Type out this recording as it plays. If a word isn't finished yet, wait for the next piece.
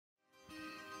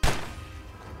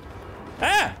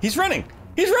Ah! He's running!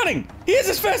 He's running! He is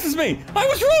as fast as me! I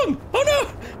was wrong! Oh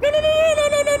no! No, no, no, no, no,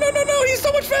 no, no, no, no, no! He's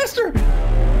so much faster!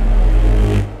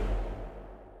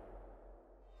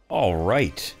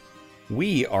 Alright.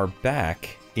 We are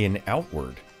back in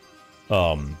Outward.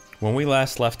 When we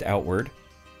last left Outward,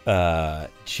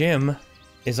 Jim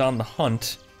is on the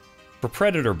hunt for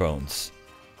predator bones.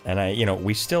 And you know,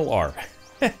 we still are.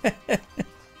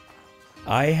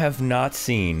 I have not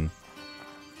seen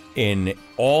in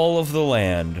all of the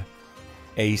land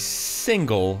a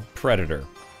single predator.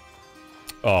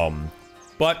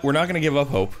 But we're not gonna give up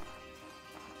hope.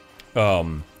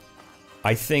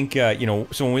 I think, you know,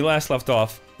 so when we last left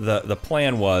off, the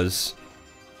plan was...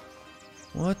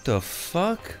 What the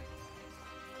fuck?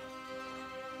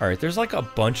 Alright, there's like a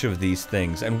bunch of these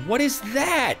things, and what is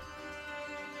that?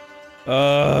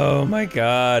 Oh my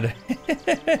god.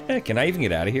 Can I even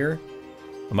get out of here?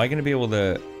 Am I gonna be able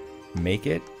to make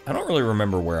it? I don't really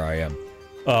remember where I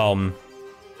am.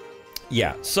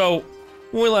 Yeah, so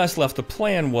when we last left, the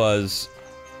plan was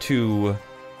to,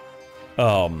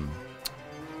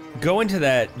 go into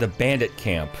the bandit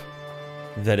camp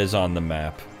that is on the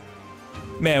map.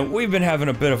 Man, we've been having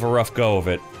a bit of a rough go of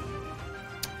it.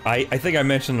 I think I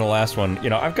mentioned in the last one, you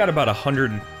know, I've got about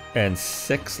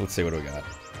 106, let's see, what do we got?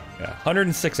 Yeah,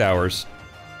 106 hours,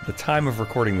 the time of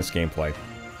recording this gameplay.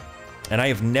 And I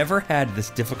have never had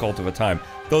this difficult of a time.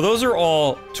 Though those are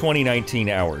all 2019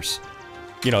 hours.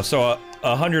 You know, so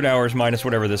 100 hours minus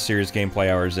whatever this series gameplay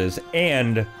hours is,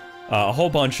 and a whole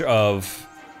bunch of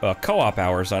co-op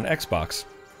hours on Xbox.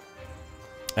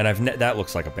 And that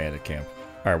looks like a bandit camp.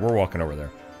 Alright, we're walking over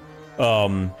there.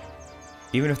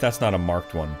 Even if that's not a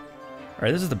marked one.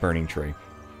 Alright, this is the burning tree.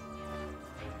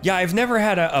 Yeah, I've never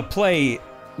had a play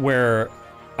where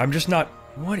I'm just not...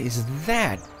 What is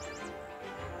that?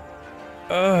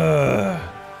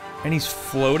 And he's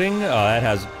floating? That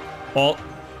has all...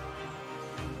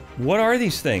 What are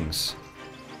these things?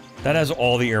 That has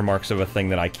all the earmarks of a thing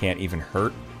that I can't even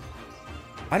hurt.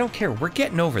 I don't care, we're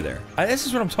getting over there. This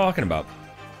is what I'm talking about.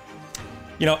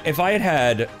 You know, if I had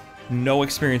had no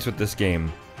experience with this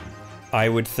game, I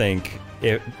would think,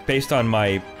 based on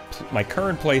my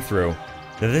current playthrough,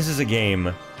 that this is a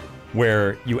game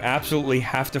where you absolutely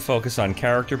have to focus on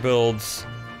character builds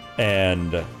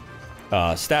and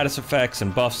status effects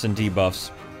and buffs and debuffs,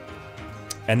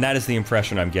 and that is the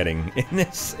impression I'm getting in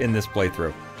this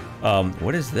playthrough.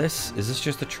 What is this? Is this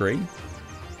just a tree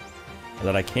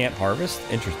that I can't harvest?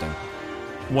 Interesting.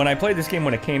 When I played this game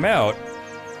when it came out,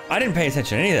 I didn't pay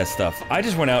attention to any of that stuff. I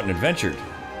just went out and adventured.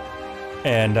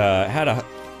 And, had a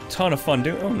ton of fun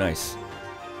doing- oh, nice.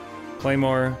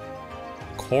 Claymore.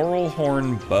 Coral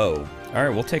horn bow.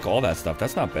 Alright, we'll take all that stuff.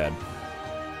 That's not bad.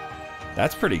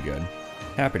 That's pretty good.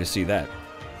 Happy to see that.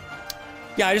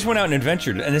 Yeah, I just went out and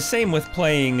adventured. And the same with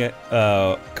playing,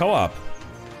 co-op.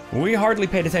 We hardly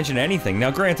paid attention to anything.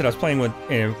 Now, granted, I was playing with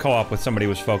co-op with somebody who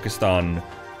was focused on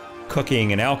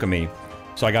cooking and alchemy.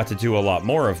 So I got to do a lot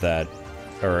more of that.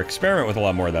 Or experiment with a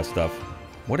lot more of that stuff.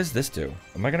 What does this do?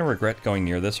 Am I gonna regret going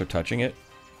near this or touching it?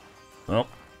 Well,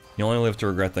 you only live to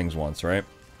regret things once, right?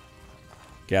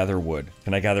 Gather wood.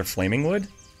 Can I gather flaming wood?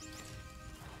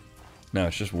 No,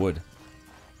 it's just wood.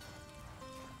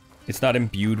 It's not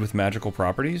imbued with magical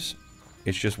properties?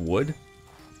 It's just wood?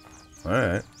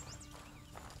 Alright.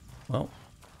 Well,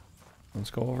 let's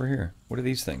go over here. What are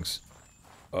these things?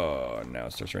 Oh, now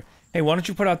it starts raining. Hey, why don't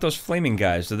you put out those flaming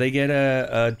guys? Do they get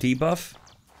a debuff?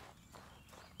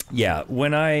 Yeah,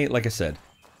 when like I said,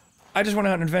 I just went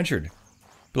out and adventured.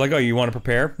 Be like, oh, you want to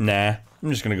prepare? Nah, I'm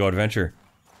just gonna go adventure.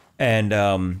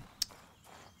 And,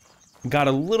 got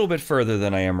a little bit further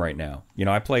than I am right now. You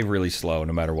know, I play really slow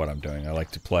no matter what I'm doing. I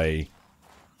like to play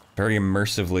very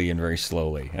immersively and very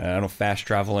slowly. I don't fast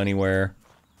travel anywhere.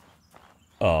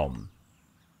 And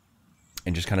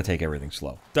just kind of take everything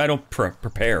slow. I don't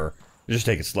prepare, just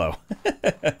take it slow.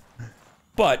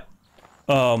 But,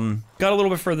 got a little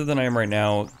bit further than I am right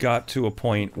now. Got to a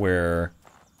point where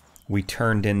we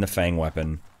turned in the Fang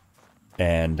weapon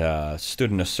and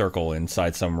stood in a circle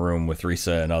inside some room with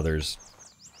Risa and others.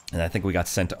 And I think we got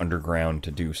sent underground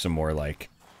to do some more, like,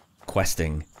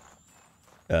 questing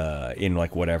in,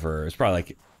 like, whatever. It's probably,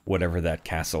 like, whatever that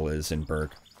castle is in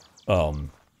Berg.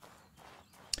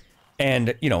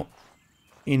 And, you know,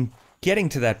 in getting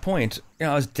to that point, you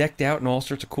know, I was decked out in all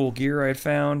sorts of cool gear I had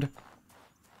found.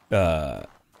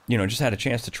 You know, just had a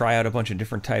chance to try out a bunch of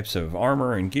different types of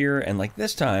armor and gear, and, like,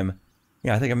 this time, you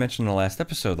know, I think I mentioned in the last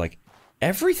episode, like,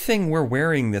 everything we're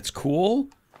wearing that's cool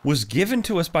was given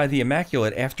to us by the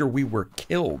Immaculate after we were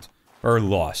killed. Or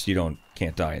lost. You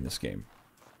can't die in this game.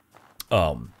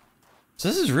 So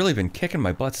this has really been kicking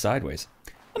my butt sideways.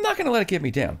 I'm not gonna let it get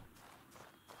me down.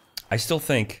 I still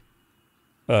think,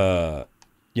 you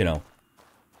know,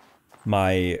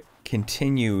 my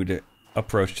continued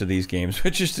approach to these games,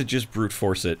 which is to just brute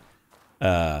force it,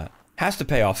 has to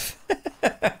pay off.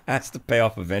 Has to pay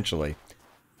off eventually.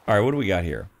 Alright, what do we got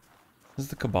here? This is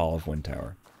the Cabal of Wind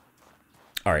Tower.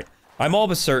 Alright, I'm all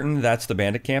but certain that's the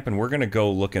bandit camp, and we're gonna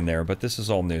go look in there, but this is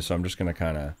all new, so I'm just gonna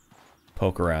kind of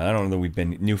poke around. I don't know that we've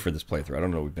been new for this playthrough. I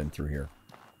don't know what we've been through here.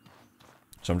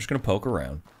 So I'm just gonna poke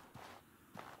around.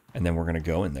 And then we're gonna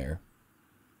go in there.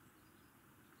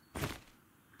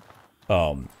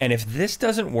 And if this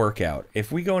doesn't work out,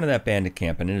 if we go into that bandit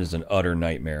camp and it is an utter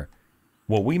nightmare,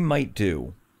 what we might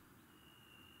do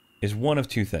is one of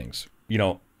two things. You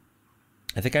know,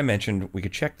 I think I mentioned we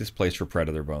could check this place for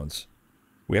predator bones.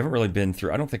 We haven't really been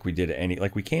through, I don't think we did any,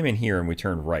 like we came in here and we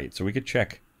turned right, so we could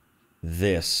check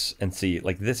this and see,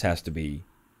 like this has to be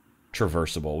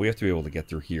traversable. We have to be able to get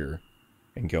through here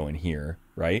and go in here,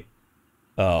 right?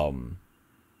 And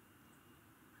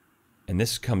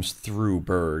this comes through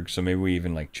Berg, so maybe we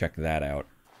even, like, check that out.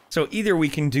 So either we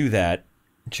can do that,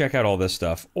 check out all this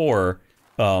stuff, or,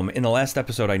 in the last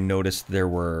episode I noticed there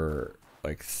were,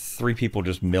 like, 3 people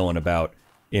just milling about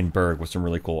in Berg with some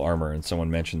really cool armor, and someone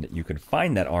mentioned that you could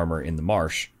find that armor in the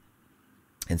marsh.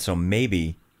 And so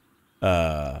maybe,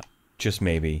 just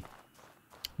maybe,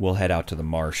 we'll head out to the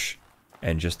marsh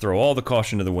and just throw all the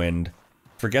caution to the wind,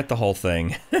 forget the whole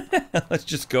thing. Let's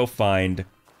just go find,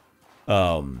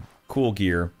 cool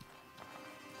gear.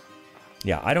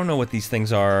 Yeah, I don't know what these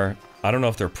things are. I don't know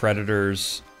if they're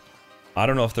predators. I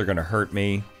don't know if they're gonna hurt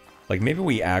me. Like, maybe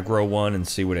we aggro one and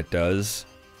see what it does.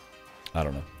 I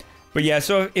don't know. But yeah,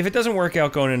 so if it doesn't work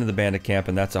out going into the bandit camp,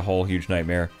 and that's a whole huge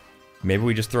nightmare, maybe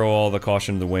we just throw all the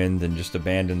caution to the wind and just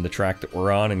abandon the track that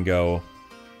we're on and go...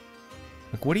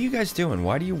 Like, what are you guys doing?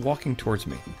 Why are you walking towards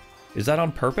me? Is that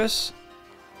on purpose?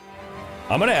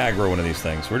 I'm gonna aggro one of these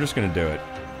things. We're just gonna do it.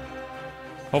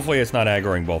 Hopefully it's not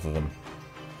aggroing both of them.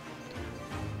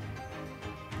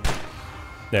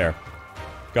 There.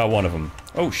 Got one of them.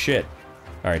 Oh, shit.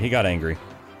 Alright, he got angry.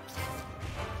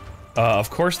 Of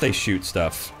course they shoot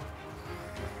stuff.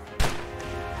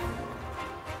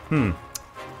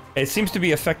 It seems to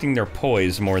be affecting their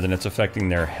poise more than it's affecting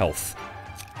their health.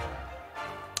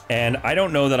 And I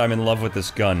don't know that I'm in love with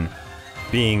this gun,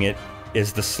 being it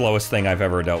is the slowest thing I've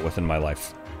ever dealt with in my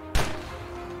life.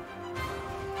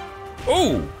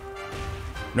 Oh!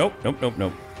 Nope, nope, nope,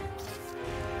 nope.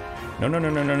 No, no, no,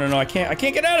 no, no, no, no, I can't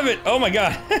get out of it! Oh my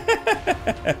god!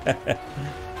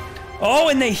 Oh,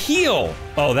 and they heal!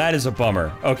 Oh, that is a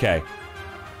bummer. Okay.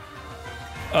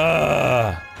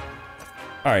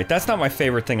 Alright, that's not my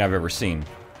favorite thing I've ever seen.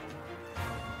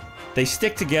 They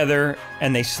stick together,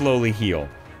 and they slowly heal.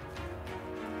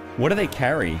 What do they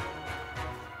carry?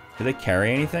 Do they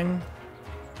carry anything?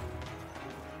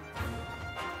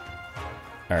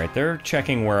 Alright, they're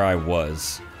checking where I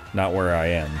was, not where I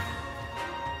am.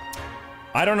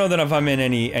 I don't know that if I'm in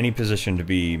any position to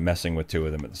be messing with 2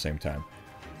 of them at the same time.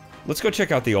 Let's go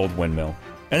check out the old windmill.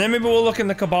 And then maybe we'll look in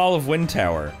the Cabal of Wind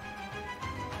Tower.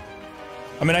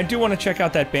 I mean, I do want to check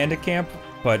out that bandit camp,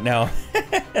 but now...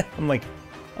 I'm like...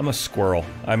 I'm a squirrel.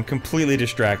 I'm completely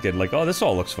distracted, like, oh, this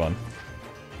all looks fun.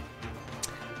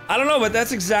 I don't know, but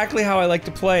that's exactly how I like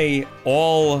to play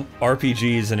all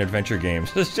RPGs and adventure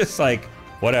games. It's just like,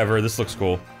 whatever, this looks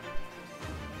cool.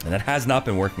 And that has not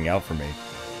been working out for me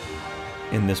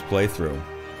in this playthrough.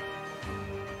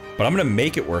 But I'm gonna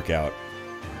make it work out.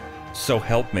 So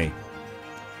help me.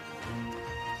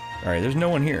 Alright, there's no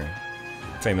one here.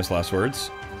 Famous last words.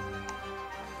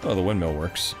 Oh, the windmill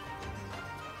works.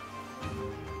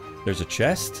 There's a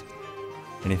chest.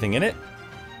 Anything in it?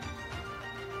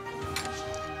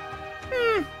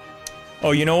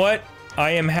 Oh, you know what?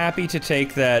 I am happy to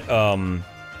take that,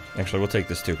 Actually, we'll take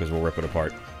this too, because we'll rip it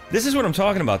apart. This is what I'm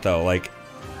talking about, though. Like,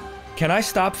 can I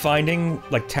stop finding,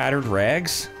 like, tattered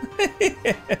rags?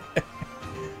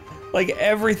 Like,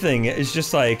 everything is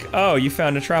just like, oh, you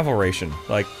found a travel ration.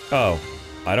 Like, oh,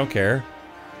 I don't care.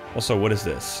 Also, what is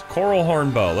this? Coral horn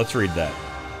bow. Let's read that.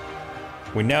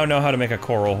 We now know how to make a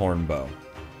coral horn bow.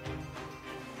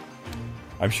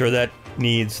 I'm sure that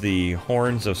needs the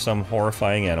horns of some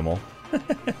horrifying animal.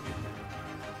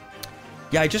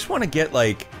 Yeah, I just want to get,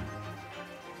 like...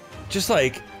 Just,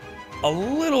 like, a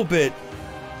little bit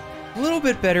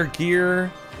better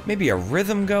gear. Maybe a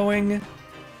rhythm going.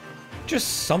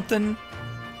 Just something.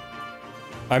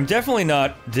 I'm definitely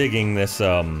not digging this,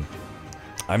 I'm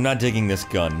not digging this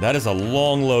gun. That is a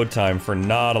long load time for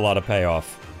not a lot of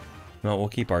payoff. No, we'll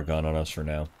keep our gun on us for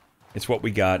now. It's what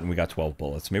we got, and we got 12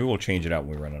 bullets. Maybe we'll change it out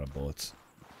when we run out of bullets.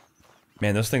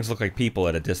 Man, those things look like people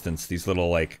at a distance. These little,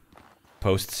 like,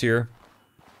 posts here.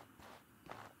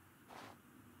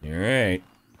 Alright.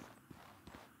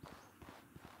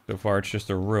 So far, it's just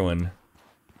a ruin.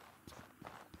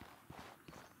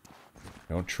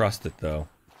 I don't trust it, though.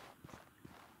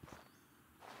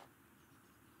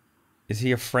 Is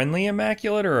he a friendly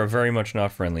immaculate or a very much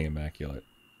not friendly immaculate?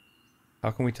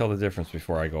 How can we tell the difference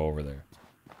before I go over there?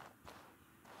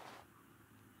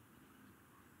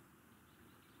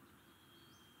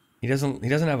 He doesn't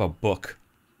have a book.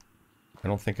 I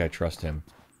don't think I trust him.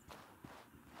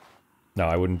 No,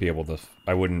 I wouldn't be able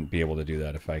to do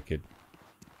that if I could.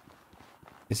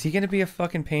 Is he gonna be a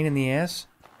fucking pain in the ass?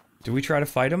 Do we try to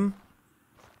fight him?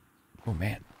 Oh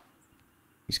man.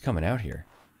 He's coming out here.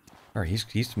 Alright,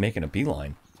 he's making a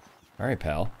beeline. Alright,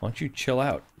 pal. Why don't you chill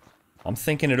out? I'm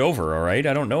thinking it over, alright?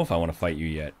 I don't know if I want to fight you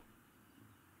yet.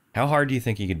 How hard do you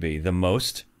think he could be? The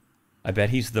most? I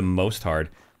bet he's the most hard.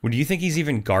 Well, do you think he's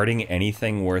even guarding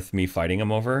anything worth me fighting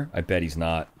him over? I bet he's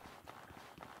not.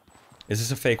 Is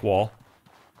this a fake wall?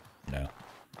 No.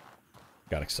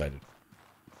 Got excited.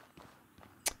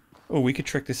 Oh, we could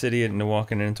trick this idiot into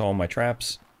walking into all my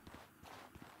traps.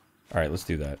 Alright, let's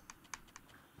do that.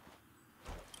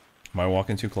 Am I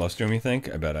walking too close to him, you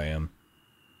think? I bet I am.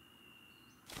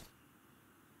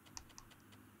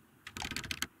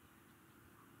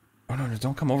 Oh no,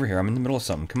 don't come over here. I'm in the middle of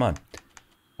something. Come on.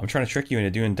 I'm trying to trick you into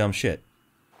doing dumb shit.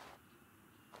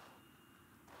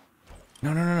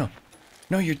 No, no, no, no.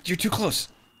 No, you're too close.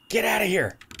 Get out of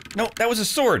here. No, that was a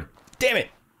sword. Damn it.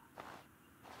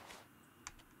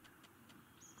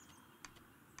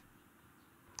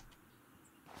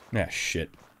 Ah, shit.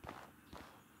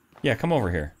 Yeah, come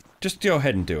over here. Just go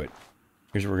ahead and do it.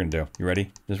 Here's what we're gonna do. You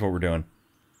ready? This is what we're doing.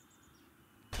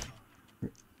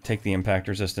 Take the impact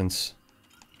resistance.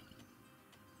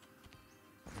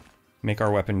 Make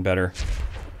our weapon better.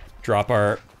 Drop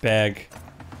our bag.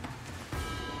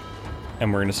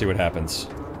 And we're gonna see what happens.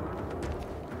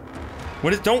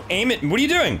 What is- don't aim it! What are you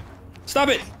doing? Stop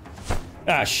it!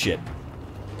 Ah, shit.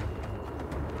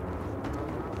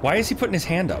 Why is he putting his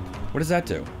hand up? What does that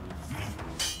do?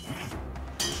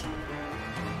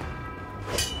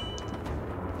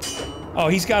 Oh,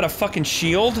 he's got a fucking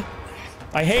shield?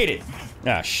 I hate it.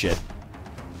 Ah, shit.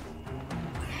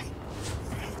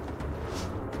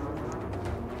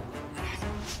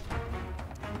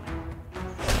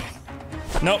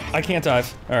 Nope, I can't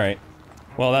dive. Alright.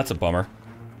 Well, that's a bummer.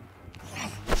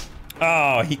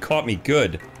 Oh, he caught me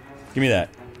good. Give me that.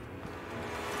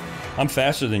 I'm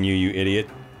faster than you, you idiot.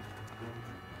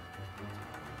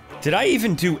 Did I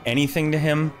even do anything to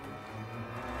him?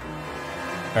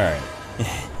 Alright.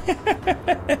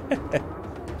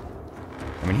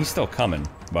 I mean, he's still coming,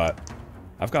 but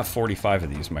I've got 45 of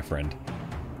these, my friend.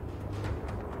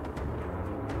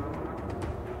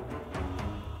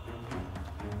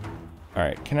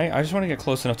 Alright, can I just want to get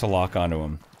close enough to lock onto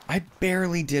him. I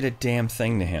barely did a damn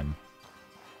thing to him.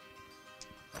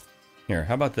 Here,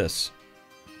 how about this?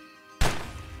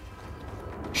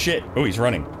 Shit! Oh, he's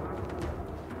running.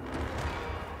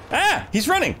 Ah! He's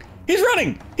running! He's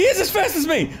running! He is as fast as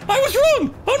me! I was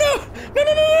wrong! Oh no! No,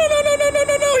 no, no, no, no, no, no, no,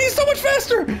 no, no! He's so much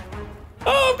faster!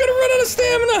 Oh, I'm gonna run out of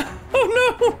stamina! Oh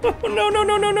no! Oh no, no,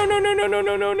 no, no, no, no, no, no, no,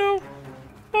 no, no, no!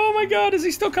 Oh my god, is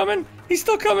he still coming? He's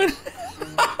still coming!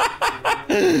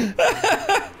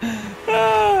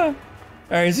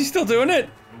 Alright, is he still doing it?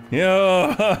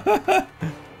 Yo!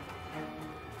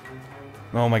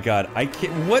 Oh my god, I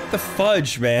can't- what the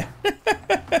fudge, man?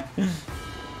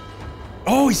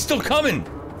 Oh, he's still coming!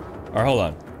 Alright, hold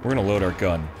on. We're gonna load our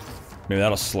gun. Maybe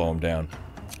that'll slow him down.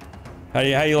 How do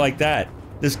you like that?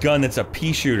 This gun that's a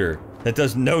pea shooter that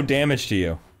does no damage to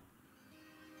you.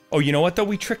 Oh, you know what though?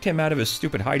 We tricked him out of his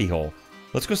stupid hidey hole.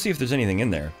 Let's go see if there's anything in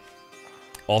there.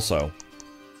 Also,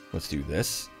 let's do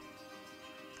this.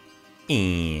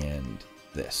 And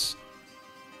this.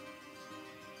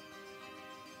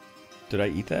 Did I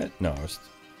eat that? No, I was...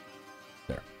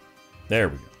 There. There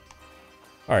we go.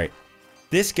 Alright.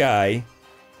 This guy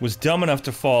was dumb enough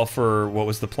to fall for what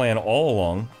was the plan all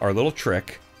along. Our little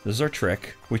trick. This is our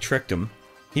trick. We tricked him.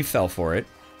 He fell for it.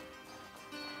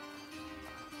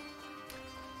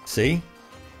 See?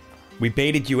 We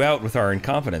baited you out with our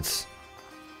incompetence.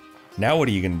 Now what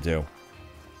are you gonna do?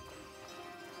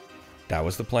 That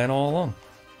was the plan all along.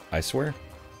 I swear.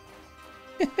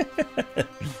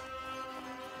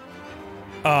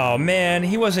 Oh man,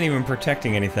 he wasn't even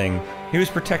protecting anything. He was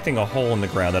protecting a hole in the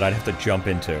ground that I'd have to jump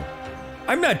into.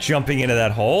 I'm not jumping into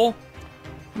that hole!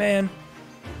 Man.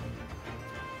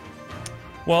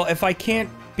 Well, if I can't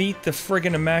beat the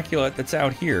friggin' Immaculate that's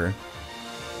out here...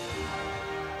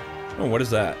 Oh, what is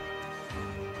that?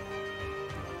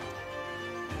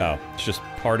 Oh, it's just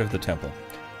part of the temple.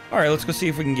 Alright, let's go see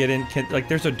if we can get in. Like,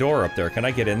 there's a door up there. Can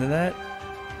I get into that?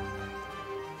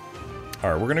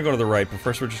 Alright, we're gonna go to the right, but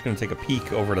first we're just gonna take a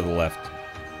peek over to the left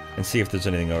and see if there's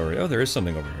anything over here. Oh, there is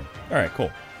something over here. Alright,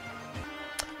 cool.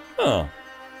 Oh.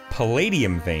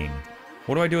 Palladium vein.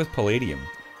 What do I do with palladium?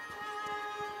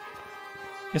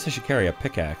 Guess I should carry a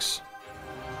pickaxe.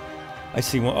 I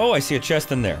see one. Oh, I see a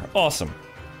chest in there. Awesome.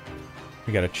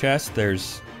 We got a chest.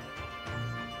 There's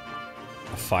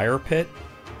a fire pit.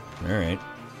 Alright.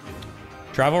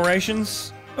 Travel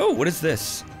rations? Oh, what is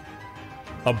this?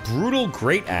 A brutal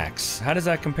great axe. How does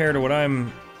that compare to what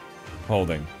I'm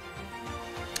holding?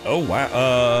 Oh,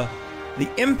 wow. The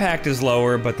impact is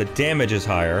lower, but the damage is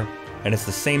higher. And it's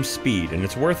the same speed, and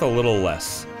it's worth a little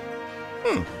less.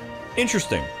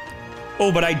 Interesting.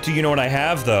 Oh, but do you know what I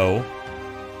have, though?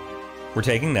 We're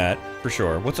taking that, for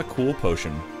sure. What's a cool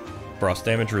potion? Frost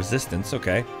damage resistance,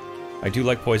 okay. I do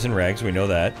like poison rags, we know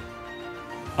that.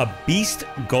 A beast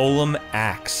golem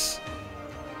axe.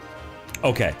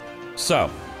 Okay, so,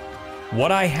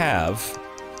 what I have...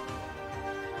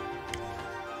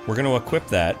 We're gonna equip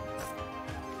that,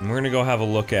 and we're gonna go have a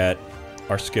look at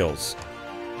our skills.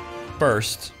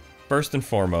 First and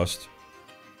foremost,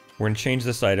 we're gonna change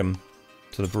this item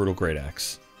to the brutal great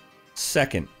axe.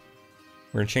 Second,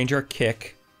 we're gonna change our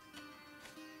kick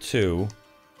to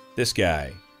this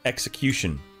guy.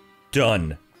 Execution.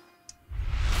 Done.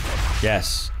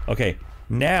 Yes. Okay,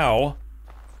 now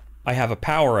I have a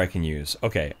power I can use.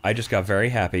 Okay, I just got very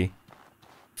happy.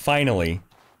 Finally.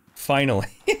 Finally.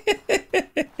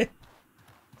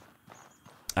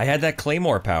 I had that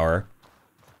claymore power,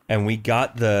 and we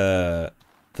got the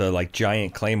like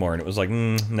giant claymore, and it was like,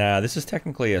 nah, this is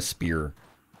technically a spear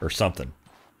or something.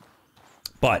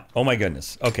 But, oh my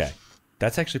goodness, okay.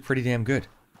 That's actually pretty damn good.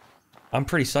 I'm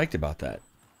pretty psyched about that.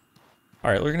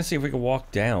 Alright, we're gonna see if we can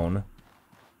walk down.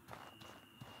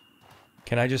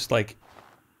 Can I just, like...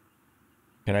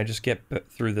 Can I just get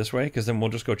through this way? Because then we'll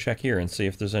just go check here and see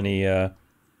if there's any,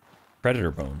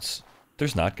 predator bones.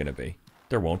 There's not gonna be.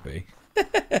 There won't be.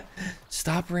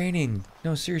 Stop raining.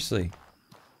 No, seriously.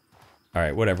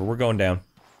 Alright, whatever. We're going down.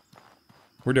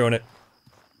 We're doing it.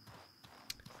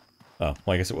 Oh,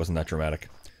 well, I guess it wasn't that dramatic.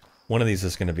 One of these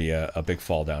is going to be a big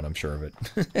fall down, I'm sure of it.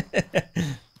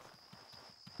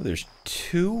 There's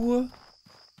 2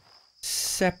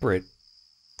 separate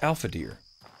alpha deer.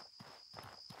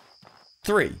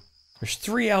 3. There's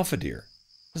 3 alpha deer.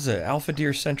 This is an alpha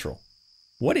deer central.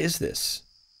 What is this?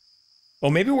 Oh,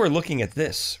 maybe we're looking at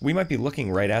this. We might be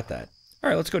looking right at that.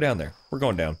 Alright, let's go down there. We're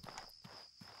going down.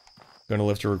 Gonna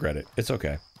live to regret it. It's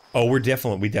okay. Oh, we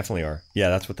definitely are. Yeah,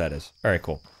 that's what that is. Alright,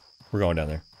 cool. We're going down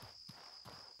there.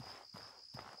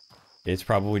 It's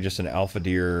probably just an alpha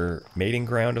deer mating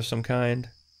ground of some kind.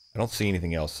 I don't see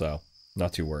anything else, though.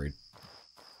 Not too worried.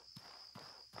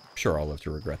 Sure, I'll live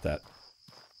to regret that.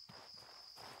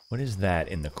 What is that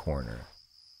in the corner?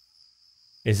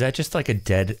 Is that just like a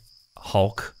dead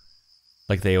Hulk?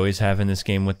 Like they always have in this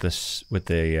game with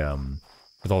with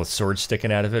all the swords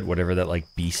sticking out of it, whatever that, like,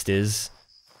 beast is.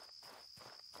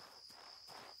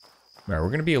 Alright,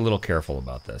 we're gonna be a little careful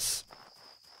about this.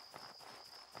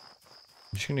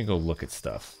 I'm just gonna go look at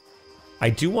stuff.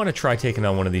 I do want to try taking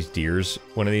on one of these deers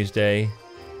one of these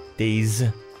days.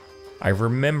 I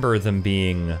remember them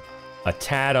being a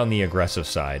tad on the aggressive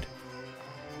side.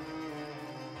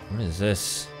 What is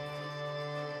this?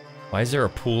 Why is there a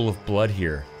pool of blood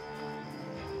here?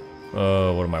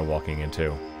 Oh, what am I walking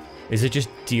into? Is it just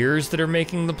deers that are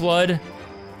making the blood?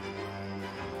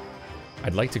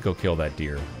 I'd like to go kill that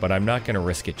deer, but I'm not gonna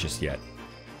risk it just yet.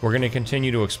 We're gonna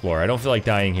continue to explore. I don't feel like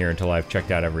dying here until I've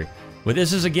checked out every... But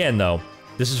this is, again, though,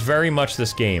 this is very much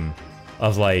this game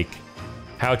of, like,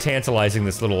 how tantalizing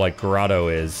this little, like, grotto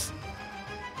is.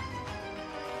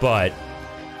 But,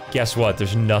 guess what?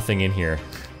 There's nothing in here.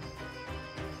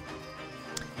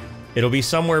 It'll be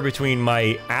somewhere between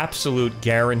my absolute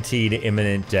guaranteed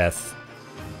imminent death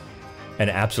and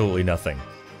absolutely nothing.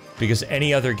 Because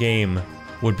any other game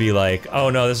would be like, oh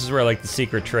no, this is where, like, the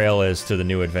secret trail is to the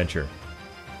new adventure.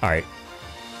 Alright.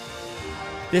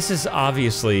 This is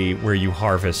obviously where you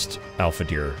harvest alpha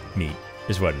deer meat,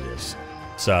 is what it is.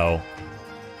 So,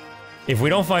 if we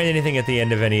don't find anything at the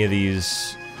end of any of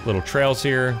these little trails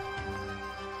here...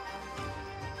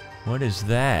 What is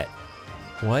that?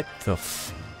 What the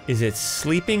f... Is it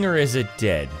sleeping or is it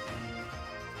dead?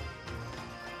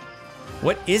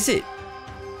 What is it?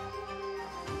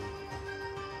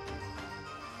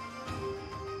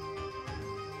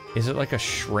 Is it like a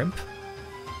shrimp?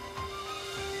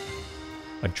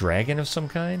 A dragon of some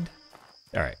kind?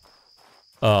 Alright.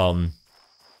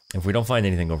 If we don't find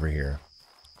anything over here,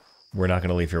 we're not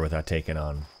gonna leave here without taking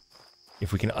on...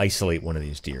 If we can isolate one of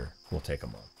these deer, we'll take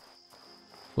them on.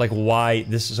 Like, why...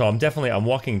 This is... So I'm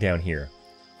walking down here.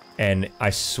 And I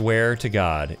swear to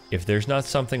God, if there's not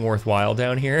something worthwhile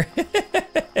down here...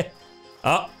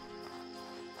 Oh!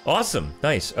 Awesome.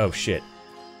 Nice. Oh, shit.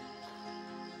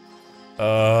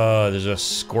 There's a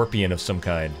scorpion of some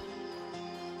kind.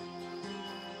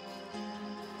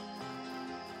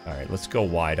 Alright, let's go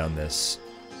wide on this.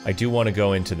 I do want to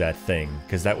go into that thing,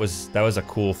 because that was a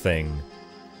cool thing.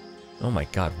 Oh my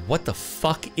god, what the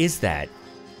fuck is that?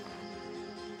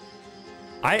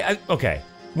 Okay.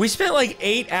 We spent like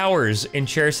 8 hours in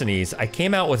Chersonese. I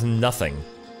came out with nothing.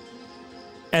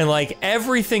 And like,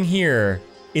 everything here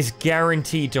is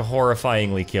guaranteed to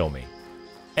horrifyingly kill me.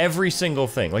 Every single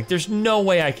thing. Like, there's no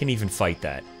way I can even fight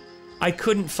that. I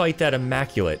couldn't fight that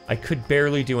immaculate. I could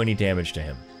barely do any damage to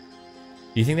him.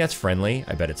 Do you think that's friendly?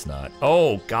 I bet it's not.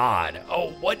 Oh, God. Oh,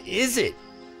 what is it?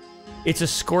 It's a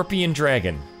scorpion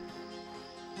dragon.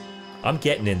 I'm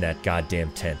getting in that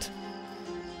goddamn tent.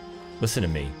 Listen to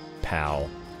me, pal.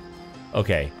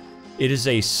 Okay. It is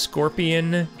a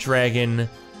scorpion dragon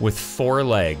with 4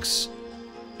 legs,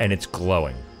 and it's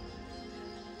glowing.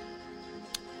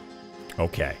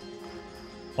 Okay.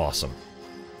 Awesome.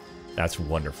 That's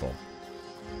wonderful.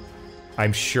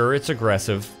 I'm sure it's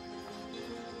aggressive.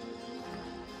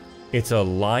 It's a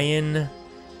lion,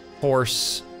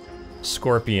 horse,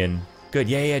 scorpion. Good.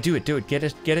 Yeah, yeah, do it, do it. Get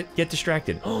it, get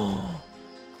distracted. Oh.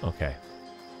 Okay.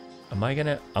 I'm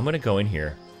gonna go in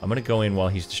here. I'm gonna go in while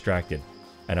he's distracted,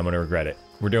 and I'm gonna regret it.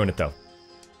 We're doing it though.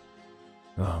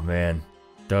 Oh man,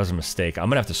 that was a mistake. I'm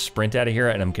gonna have to sprint out of here,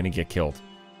 and I'm gonna get killed.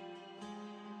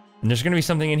 And there's gonna be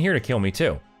something in here to kill me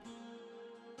too.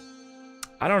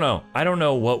 I don't know. I don't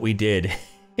know what we did.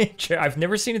 I've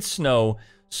never seen it snow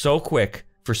so quick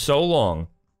for so long.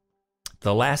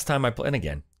 The last time I played, and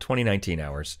again, 2019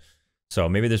 hours. So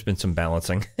maybe there's been some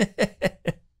balancing.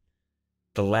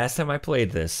 The last time I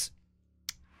played this,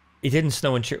 it didn't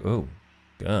snow in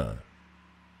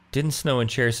didn't snow in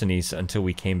Chersonese until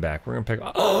we came back. We're gonna pick.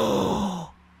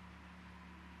 Oh.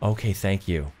 Okay, thank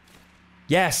you.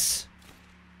 Yes.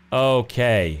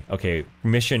 Okay. Okay.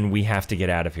 Mission. We have to get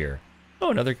out of here. Oh,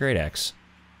 another great axe.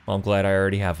 Well, I'm glad I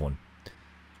already have one.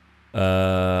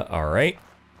 All right.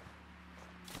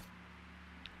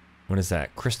 What is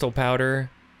that? Crystal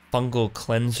powder, fungal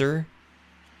cleanser.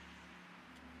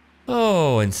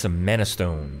 Oh, and some mana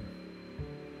stone.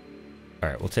 All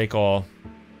right, we'll take all.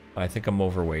 I think I'm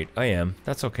overweight. I am.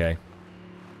 That's okay.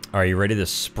 Are you ready to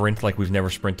sprint like we've never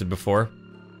sprinted before?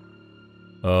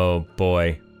 Oh,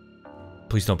 boy.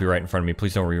 Please don't be right in front of me.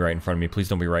 Please don't be right in front of me. Please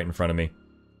don't be right in front of me.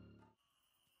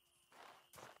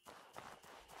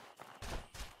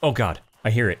 Oh, God. I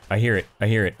hear it. I hear it. I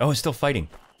hear it. Oh, it's still fighting.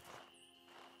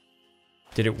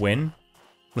 Did it win?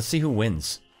 Let's see who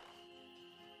wins.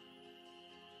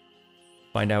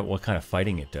 Find out what kind of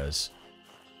fighting it does.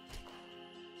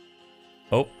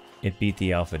 Oh, it beat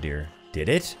the alpha deer. Did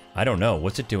it? I don't know.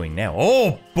 What's it doing now?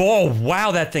 Oh,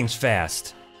 wow, that thing's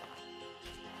fast.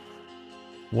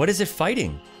 What is it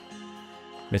fighting?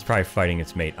 It's probably fighting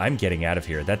its mate. I'm getting out of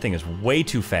here. That thing is way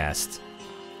too fast.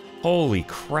 Holy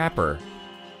crapper.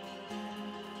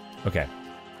 Okay.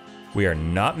 We are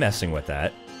not messing with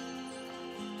that.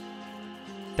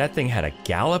 That thing had a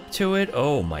gallop to it?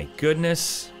 Oh my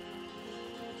goodness.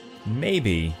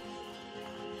 Maybe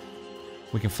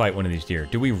we can fight one of these deer.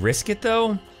 Do we risk it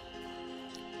though?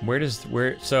 Where does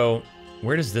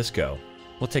this go?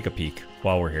 We'll take a peek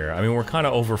while we're here. I mean, we're kind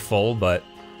of over full, but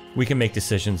we can make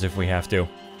decisions if we have to.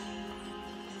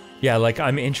 Yeah, like,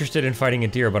 I'm interested in fighting a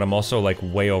deer, but I'm also, like,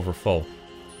 way over full.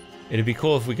 It'd be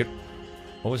cool if we could...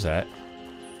 What was that?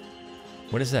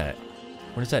 What is that?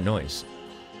 What is that noise?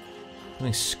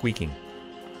 Something squeaking.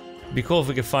 It'd be cool if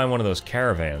we could find one of those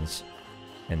caravans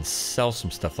and sell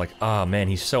some stuff. Like, oh man,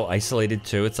 he's so isolated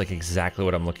too. It's like exactly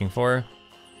what I'm looking for.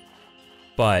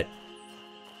 But...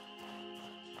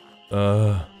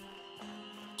 I'm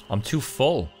too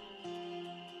full.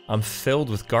 I'm filled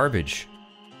with garbage.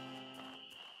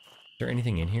 Is there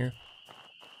anything in here?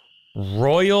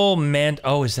 Royal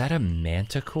Oh, is that a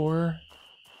manticore?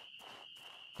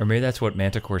 Or maybe that's what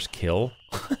manticores kill?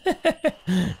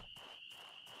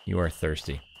 You are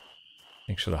thirsty.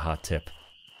 Thanks for the hot tip.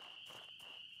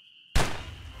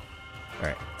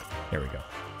 Alright, there we go.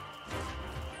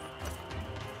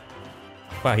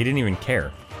 Wow, he didn't even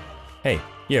care. Hey,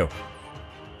 you.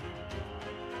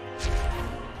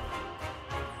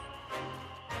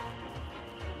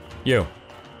 You.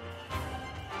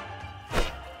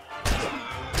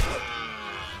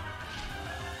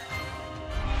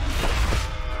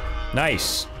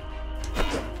 Nice.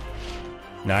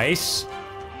 Nice.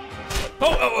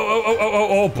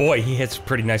 Oh, boy, he hits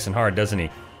pretty nice and hard, doesn't he?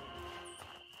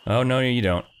 Oh, no, you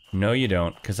don't. No, you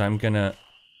don't, because I'm gonna...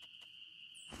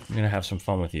 I'm gonna have some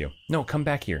fun with you. No, come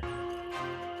back here.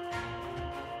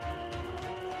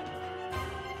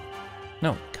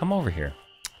 No, come over here.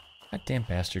 God damn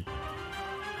bastard.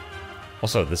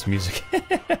 Also, this music.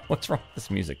 What's wrong with this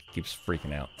music? It keeps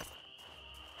freaking out.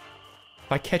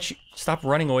 If I catch you, stop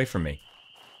running away from me.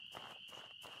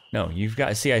 No, you've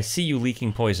got, see, I see you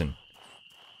leaking poison.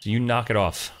 So you knock it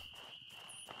off.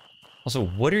 Also,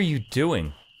 what are you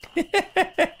doing?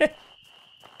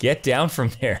 Get down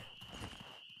from there.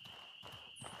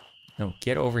 No,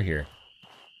 get over here.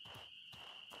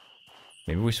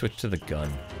 Maybe we switch to the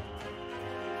gun.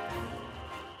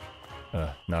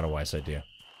 Not a wise idea.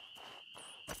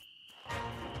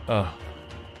 Oh,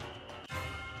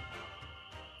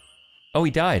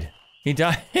 he died. He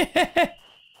died.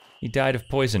 He died of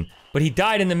poison. But he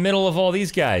died in the middle of all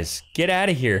these guys. Get out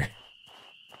of here.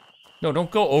 No,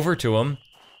 don't go over to him.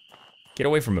 Get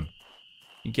away from him.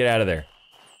 You get out of there.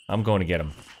 I'm going to get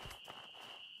him.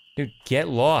 Dude, get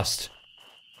lost.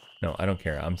 No, I don't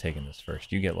care. I'm taking this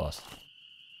first. You get lost.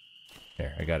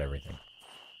 There, I got everything.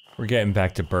 We're getting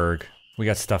back to Berg. We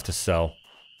got stuff to sell.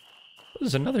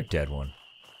 There's another dead one.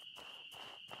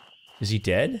 Is he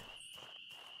dead?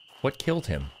 What killed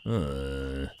him?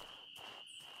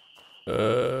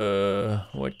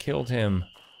 What killed him?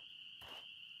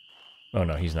 Oh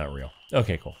no, he's not real.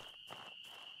 Okay, cool.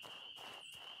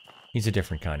 He's a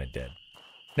different kind of dead.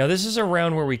 Now this is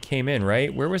around where we came in,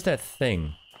 right? Where was that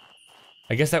thing?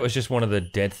 I guess that was just one of the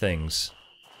dead things.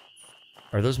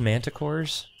 Are those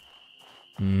manticores?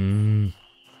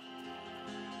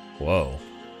 Whoa.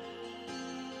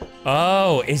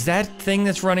 Oh, is that thing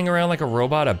that's running around like a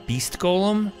robot a beast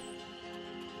golem?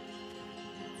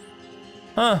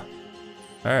 Huh.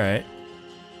 Alright.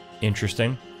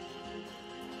 Interesting.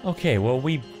 Okay, well,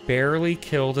 we barely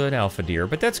killed an alpha deer,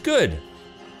 but that's good.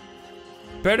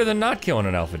 Better than not killing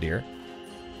an alpha deer.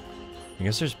 I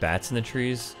guess there's bats in the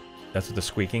trees. That's what the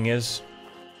squeaking is.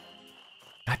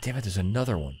 God damn it, there's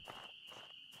another one.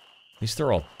 At least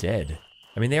they're all dead.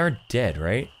 I mean, they are dead,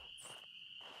 right?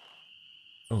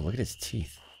 Oh, look at his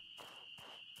teeth.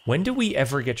 When do we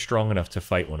ever get strong enough to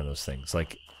fight one of those things?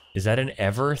 Like, is that an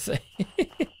ever thing?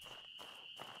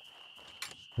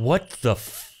 What the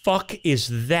fuck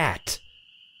is that?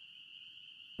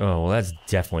 Oh, well, that's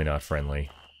definitely not friendly.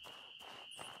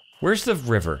 Where's the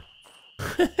river?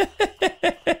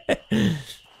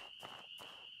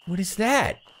 What is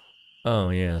that? Oh,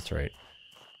 yeah, that's right.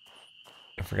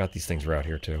 I forgot these things were out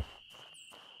here, too.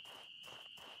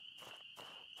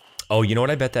 Oh, you know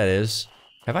what I bet that is?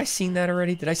 Have I seen that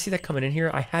already? Did I see that coming in here?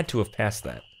 I had to have passed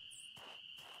that.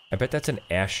 I bet that's an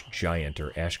ash giant,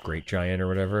 or ash great giant, or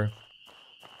whatever.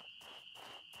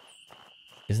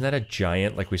 Isn't that a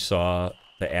giant like we saw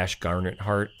the ash garnet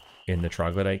heart in the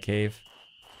troglodyte cave?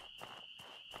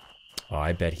 Oh,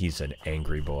 I bet he's an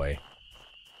angry boy.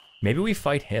 Maybe we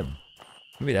fight him.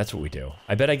 Maybe that's what we do.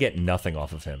 I bet I get nothing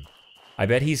off of him. I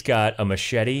bet he's got a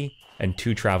machete and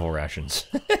 2 travel rations.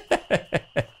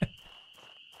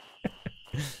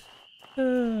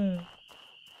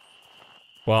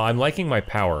 Well, I'm liking my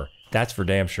power. That's for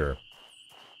damn sure.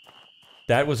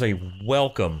 That was a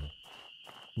welcome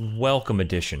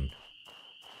addition.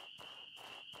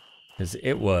 Because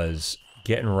it was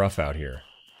getting rough out here.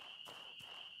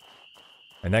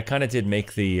 And that kind of did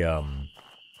make the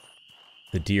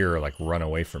deer, like, run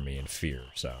away from me in fear,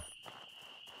 so.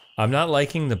 I'm not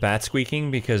liking the bat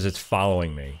squeaking because it's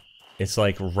following me. It's,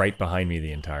 like, right behind me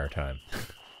the entire time.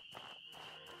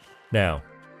 Now,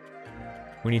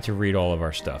 we need to read all of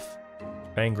our stuff.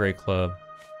 Fang Grey Club.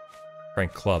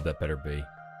 Frank Club, that better be.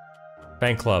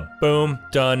 Fang Club. Boom.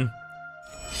 Done.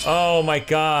 Oh my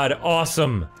god.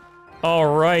 Awesome.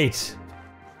 Alright.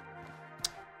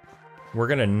 We're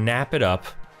gonna nap it up,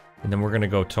 and then we're gonna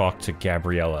go talk to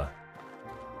Gabriella.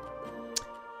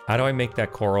 How do I make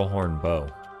that coral horn bow?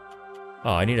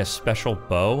 Oh, I need a special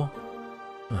bow?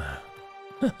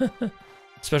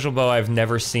 Special bow I've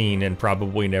never seen and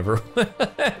probably never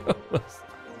will.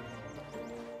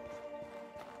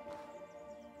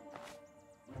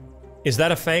 Is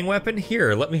that a fang weapon?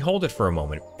 Here, let me hold it for a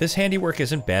moment. This handiwork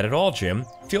isn't bad at all, Jim.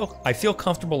 I feel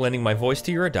comfortable lending my voice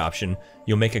to your adoption.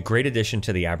 You'll make a great addition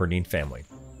to the Aberdeen family.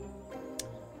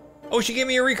 Oh, she gave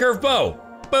me a recurve bow!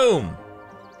 Boom!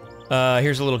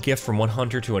 Here's a little gift from one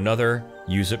hunter to another.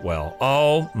 Use it well.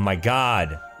 Oh my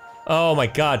god. Oh my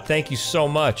god, thank you so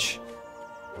much.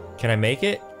 Can I make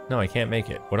it? No, I can't make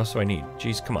it. What else do I need?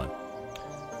 Jeez, come on.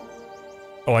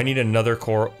 Oh, I need another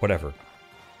coral. Whatever.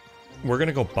 We're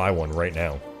gonna go buy one right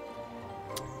now.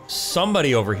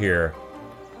 Somebody over here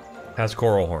has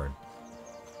coral horn.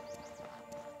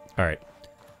 Alright.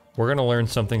 We're gonna learn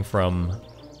something from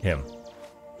him.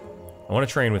 I want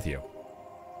to train with you.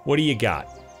 What do you got?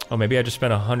 Oh, maybe I just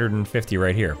spent 150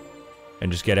 right here.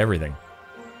 And just get everything.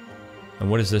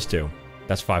 And what does this do?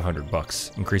 That's 500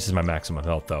 bucks. Increases my maximum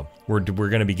health, though. We're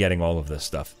gonna be getting all of this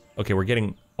stuff. Okay, we're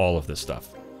getting all of this stuff.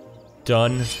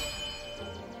 Done.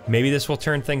 Maybe this will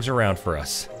turn things around for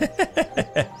us.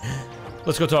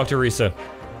 Let's go talk to Risa.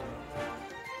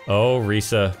 Oh,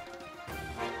 Risa.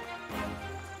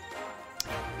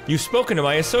 You've spoken to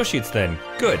my associates then.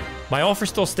 Good. My offer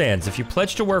still stands. If you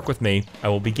pledge to work with me, I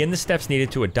will begin the steps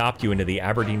needed to adopt you into the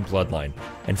Aberdeen bloodline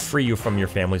and free you from your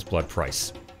family's blood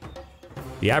price.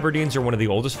 The Aberdeens are one of the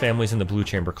oldest families in the Blue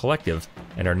Chamber Collective,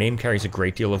 and our name carries a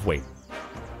great deal of weight.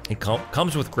 It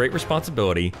comes with great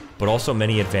responsibility, but also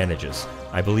many advantages.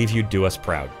 I believe you'd do us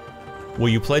proud. Will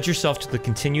you pledge yourself to the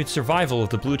continued survival of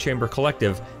the Blue Chamber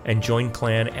Collective and join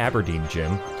Clan Aberdeen,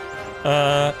 Jim?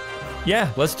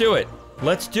 Yeah, let's do it.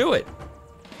 Let's do it.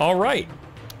 All right.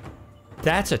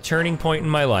 That's a turning point in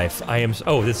my life.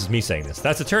 Oh, this is me saying this.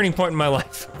 That's a turning point in my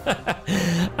life.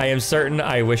 I am certain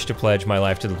I wish to pledge my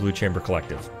life to the Blue Chamber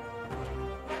Collective.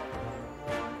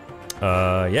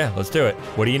 Yeah, let's do it.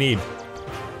 What do you need?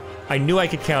 I knew I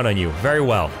could count on you. Very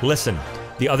well. Listen,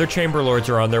 the other Chamber Lords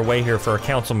are on their way here for a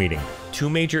council meeting. 2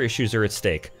 major issues are at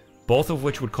stake, both of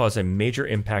which would cause a major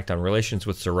impact on relations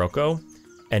with Sirocco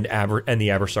and the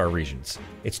Abersar regions.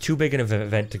 It's too big an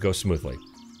event to go smoothly.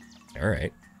 All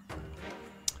right.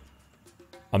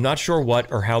 I'm not sure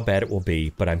what or how bad it will be,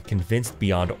 but I'm convinced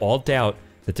beyond all doubt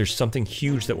that there's something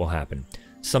huge that will happen.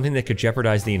 Something that could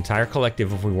jeopardize the entire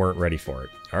collective if we weren't ready for it.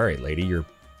 All right, lady, you're a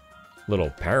little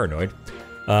paranoid.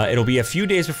 It'll be a few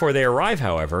days before they arrive,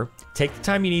 however. Take the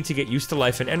time you need to get used to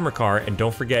life in Enmerkar, and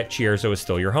don't forget Chierzo is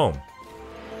still your home.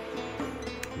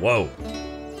 Whoa.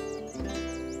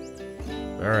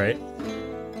 Alright.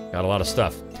 Got a lot of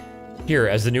stuff. Here,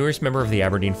 as the newest member of the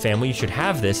Aberdeen family, you should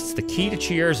have this. It's the key to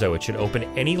Chierzo. It should open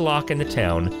any lock in the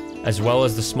town, as well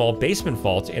as the small basement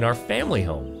vault in our family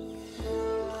home.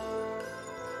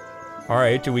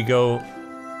 Alright, do we go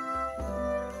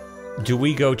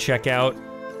check out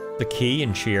the key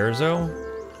in Chierzo?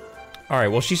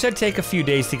 Alright, well, she said take a few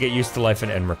days to get used to life in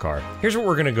Enmerkar. Here's what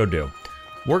we're gonna go do.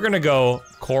 We're gonna go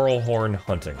coral horn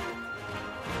hunting.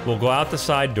 We'll go out the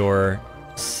side door,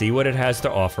 see what it has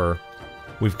to offer.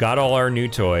 We've got all our new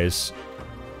toys.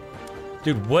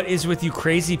 Dude, what is with you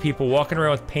crazy people walking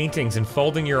around with paintings and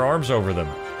folding your arms over them?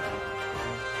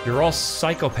 You're all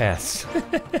psychopaths.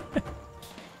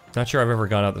 Not sure I've ever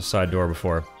gone out the side door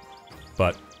before,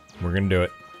 but we're gonna do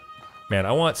it. Man,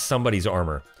 I want somebody's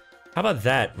armor. How about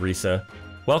that, Risa?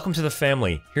 Welcome to the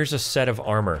family. Here's a set of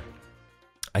armor.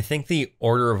 I think the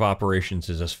order of operations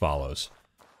is as follows.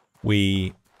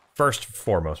 First and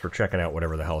foremost, we're checking out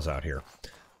whatever the hell's out here.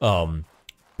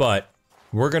 But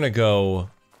we're gonna go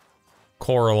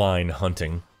Coraline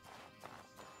hunting.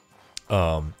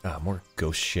 More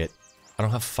ghost shit. I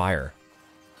don't have fire.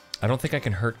 I don't think I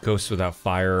can hurt ghosts without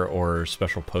fire or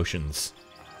special potions.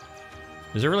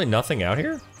 Is there really nothing out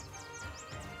here?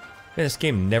 Man, this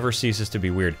game never ceases to be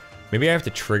weird. Maybe I have to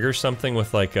trigger something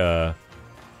with like a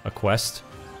quest.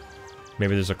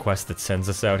 Maybe there's a quest that sends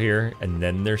us out here, and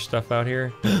then there's stuff out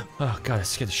here. Oh god, that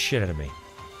scared the shit out of me.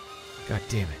 God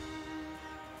damn it.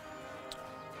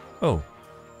 Oh.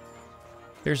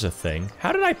 There's a thing.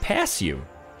 How did I pass you?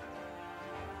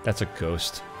 That's a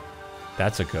ghost.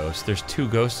 That's a ghost. There's 2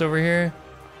 ghosts over here?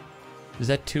 Is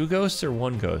that 2 ghosts or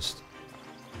 1 ghost?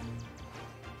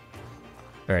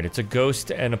 Alright, it's a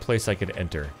ghost and a place I could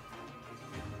enter.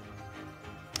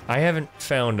 I haven't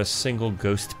found a single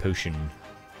ghost potion.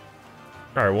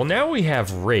 Alright, well now we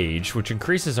have Rage, which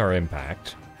increases our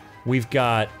impact. We've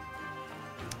got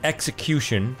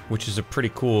Execution, which is a pretty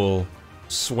cool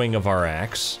swing of our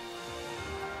axe.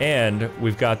 And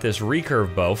we've got this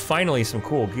recurve bow, finally some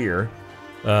cool gear.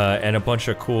 And a bunch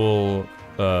of cool,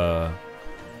 I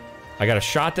got a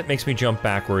shot that makes me jump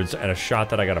backwards, and a shot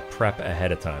that I gotta prep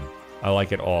ahead of time. I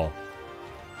like it all.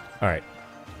 Alright.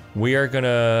 We are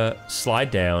gonna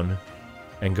slide down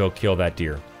and go kill that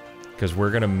deer. Because we're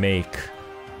gonna make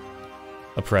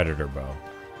a predator bow.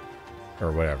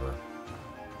 Or whatever.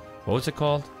 What was it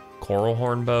called? Coral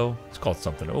horn bow? It's called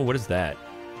something. Oh, what is that? A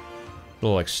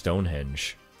little like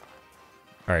Stonehenge.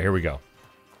 Alright, here we go.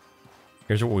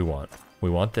 Here's what we want. We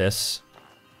want this.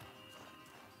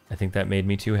 I think that made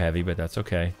me too heavy, but that's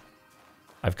okay.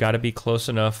 I've got to be close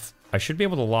enough. I should be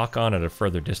able to lock on at a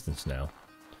further distance now.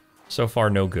 So far,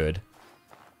 no good.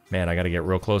 Man, I got to get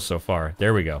real close so far.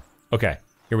 There we go. Okay,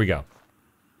 here we go.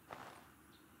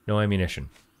 No ammunition.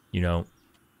 You know.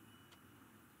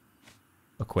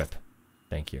 Equip.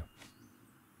 Thank you.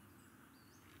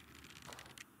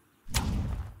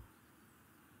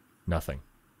 Nothing.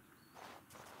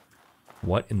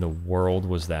 What in the world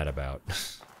was that about?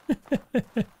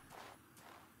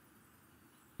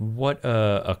 What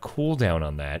a cooldown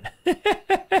on that.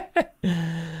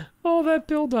 All that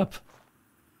build-up.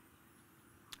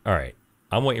 Alright.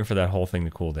 I'm waiting for that whole thing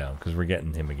to cool down, because we're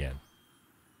getting him again.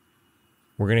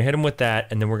 We're gonna hit him with that,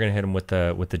 and then we're gonna hit him with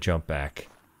the jump back.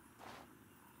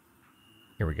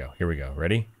 Here we go. Here we go.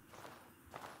 Ready?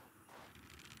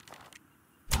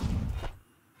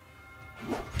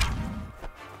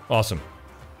 Awesome.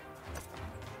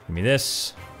 Give me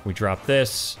this. We drop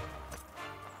this.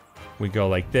 We go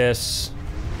like this.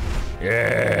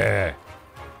 Yeah!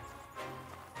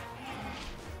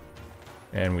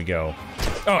 And we go.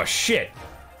 Oh, shit!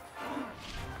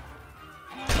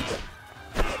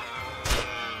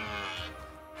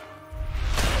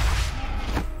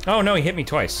 Oh, no, he hit me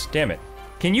twice. Damn it.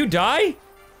 Can you die?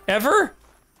 Ever?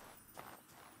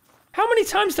 How many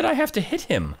times did I have to hit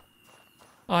him?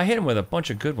 Oh, I hit him with a bunch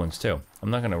of good ones, too. I'm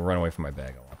not gonna run away from my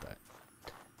bag. I want that.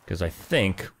 Because I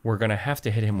think we're gonna have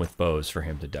to hit him with bows for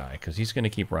him to die, because he's gonna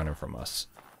keep running from us.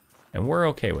 And we're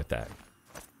okay with that.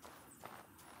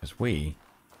 Because we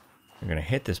are gonna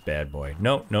hit this bad boy.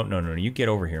 No, no, no, no, you get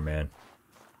over here, man.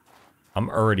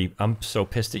 I'm so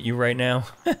pissed at you right now.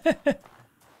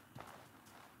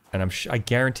 And I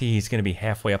guarantee he's gonna be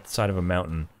halfway up the side of a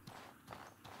mountain.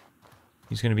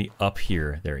 He's gonna be up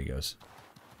here. There he goes.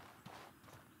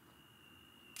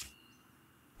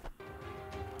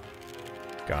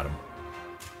 Got him.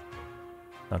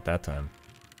 Not that time.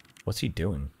 What's he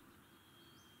doing?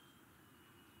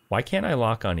 Why can't I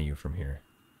lock onto you from here?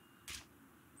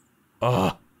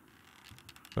 Ugh!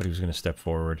 Thought he was gonna step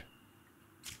forward.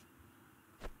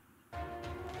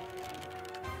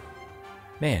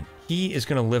 Man, he is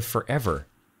gonna live forever.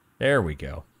 There we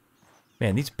go.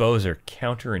 Man, these bows are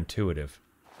counterintuitive.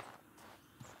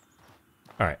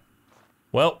 Alright.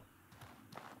 Well.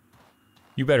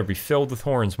 You better be filled with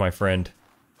horns, my friend.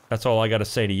 That's all I gotta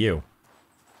say to you.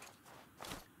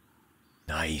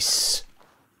 Nice.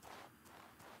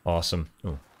 Awesome.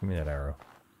 Oh, give me that arrow.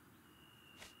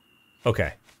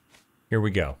 Okay. Here we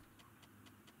go.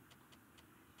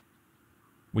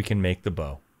 We can make the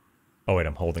bow. Oh wait,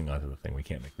 I'm holding onto the thing. We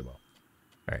can't make the bow.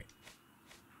 Alright.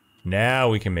 Now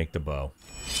we can make the bow.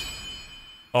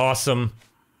 Awesome.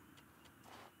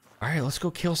 Alright, let's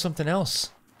go kill something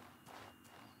else.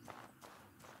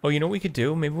 Oh, you know what we could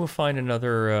do? Maybe we'll find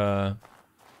another,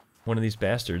 one of these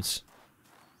bastards.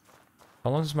 How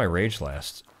long does my rage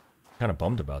last? I'm kind of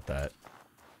bummed about that.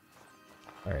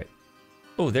 Alright.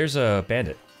 Oh, there's a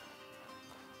bandit.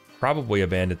 Probably a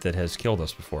bandit that has killed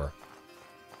us before.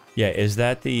 Yeah, is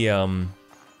that the,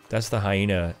 that's the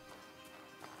hyena.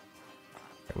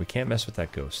 We can't mess with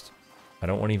that ghost. I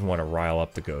don't even want to rile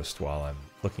up the ghost while I'm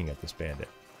looking at this bandit.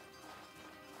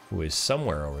 Who is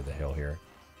somewhere over the hill here.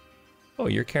 Oh,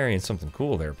 you're carrying something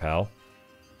cool there, pal.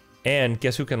 And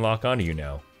guess who can lock onto you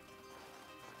now?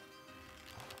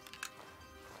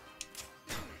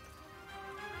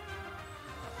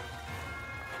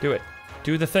 Do it.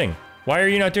 Do the thing. Why are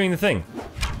you not doing the thing?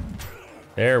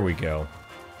 There we go.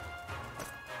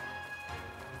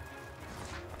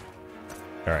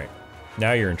 Alright.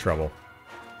 Now you're in trouble.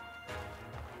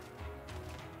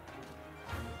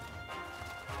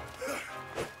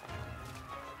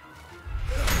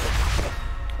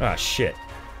 Ah, shit.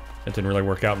 That didn't really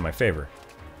work out in my favor.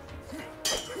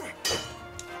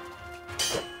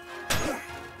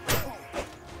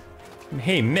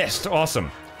 Hey, missed!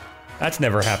 Awesome. That's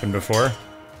never happened before.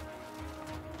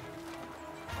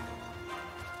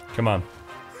 Come on.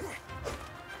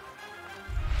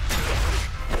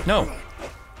 No!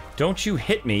 Don't you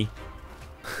hit me!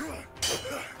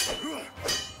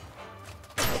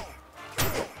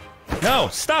 No!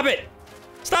 Stop it!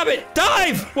 Stop it!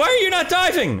 Dive! Why are you not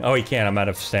diving? Oh, he can't. I'm out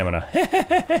of stamina.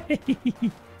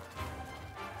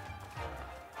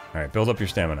 Alright, build up your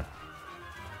stamina.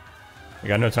 I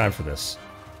got no time for this.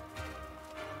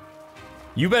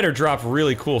 You better drop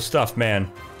really cool stuff,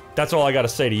 man. That's all I gotta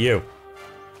say to you.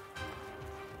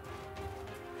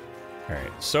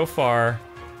 Alright, so far...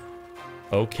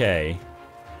 okay.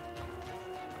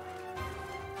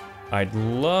 I'd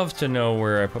love to know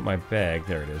where I put my bag.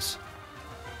 There it is.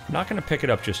 I'm not gonna pick it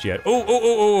up just yet. Oh, oh, oh,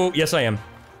 oh, oh, yes I am.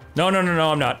 No, no, no,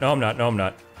 no, I'm not. No, I'm not. No, I'm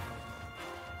not.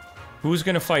 Who's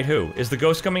gonna fight who? Is the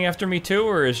ghost coming after me too,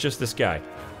 or is just this guy?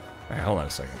 Alright, hold on a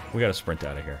second. We gotta sprint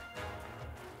out of here.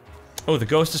 Oh, the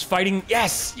ghost is fighting.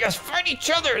 Yes! Yes, fight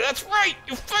each other! That's right!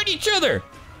 You fight each other!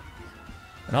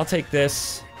 And I'll take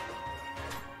this.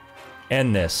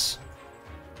 And this.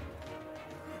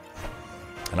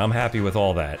 And I'm happy with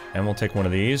all that. And we'll take one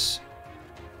of these.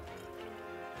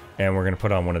 And we're gonna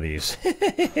put on one of these.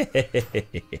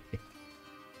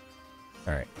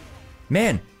 Alright.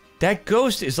 Man, that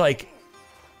ghost is like...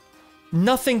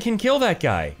 Nothing can kill that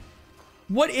guy.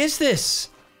 What is this?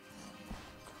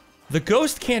 The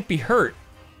ghost can't be hurt.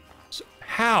 So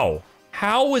how?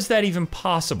 How was that even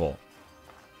possible?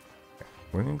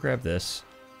 We're gonna grab this.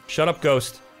 Shut up,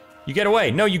 ghost. You get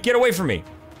away. No, you get away from me.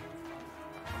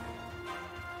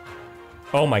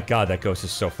 Oh my god, that ghost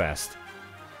is so fast.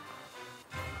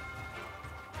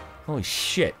 Holy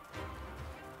shit.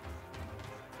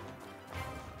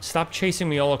 Stop chasing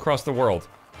me all across the world.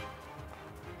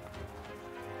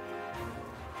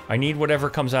 I need whatever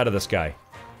comes out of this guy.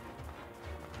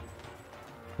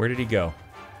 Where did he go?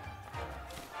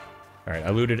 Alright, I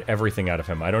looted everything out of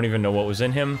him. I don't even know what was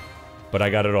in him, but I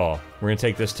got it all. We're gonna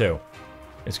take this too.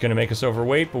 It's gonna make us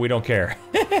overweight, but we don't care.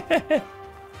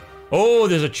 Oh,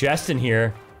 there's a chest in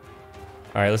here.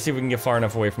 Alright, let's see if we can get far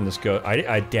enough away from this ghost.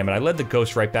 Damn it, I led the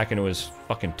ghost right back into his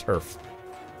fucking turf.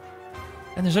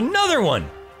 And there's another one!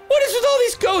 What is with all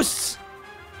these ghosts?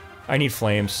 I need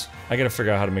flames. I gotta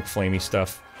figure out how to make flamey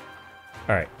stuff.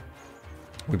 Alright.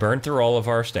 We burned through all of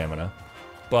our stamina,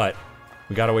 but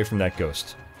we got away from that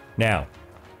ghost. Now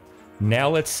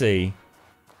let's see,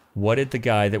 what did the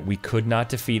guy that we could not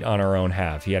defeat on our own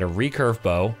have? He had a recurve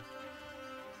bow,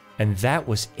 and that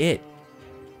was it.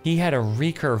 He had a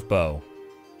recurve bow.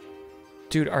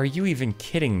 Dude, are you even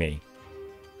kidding me?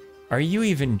 Are you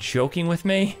even joking with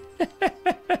me?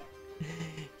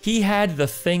 He had the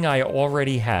thing I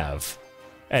already have,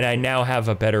 and I now have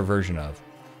a better version of.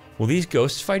 Will these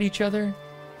ghosts fight each other?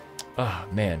 Oh,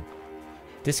 man.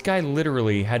 This guy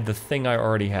literally had the thing I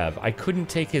already have. I couldn't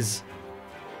take his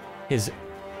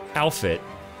outfit.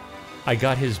 I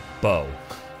got his bow.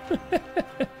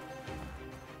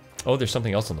 Oh, there's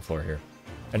something else on the floor here.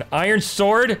 An iron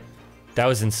sword? That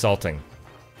was insulting.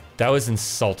 That was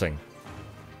insulting.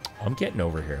 I'm getting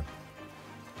over here.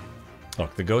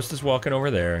 Look, the ghost is walking over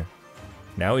there.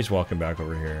 Now he's walking back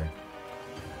over here.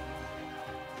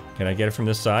 Can I get it from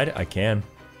this side? I can.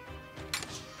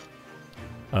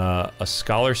 A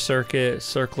scholar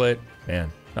circlet.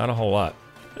 Man, not a whole lot.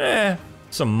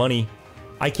 Some money.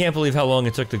 I can't believe how long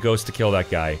it took the ghost to kill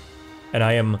that guy. And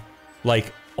I am,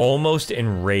 like, almost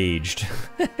enraged.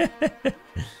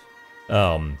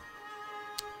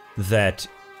 That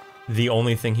the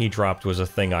only thing he dropped was a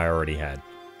thing I already had.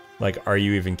 Like, are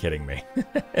you even kidding me?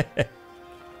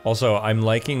 Also, I'm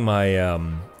liking my,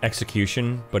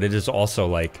 execution, but it is also,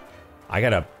 like, I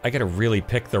gotta really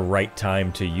pick the right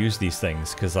time to use these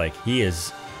things, because, like, he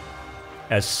is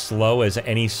as slow as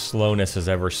any slowness has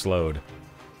ever slowed.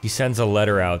 He sends a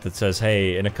letter out that says,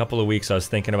 hey, in a couple of weeks I was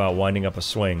thinking about winding up a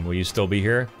swing. Will you still be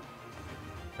here?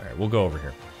 Alright, we'll go over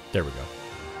here. There we go.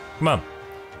 Come on.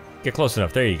 Get close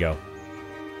enough. There you go.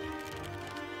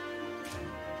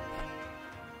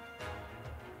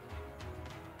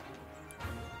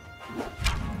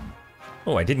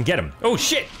 Oh, I didn't get him. Oh,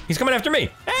 shit! He's coming after me!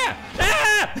 Ah!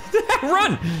 Ah!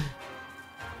 Run!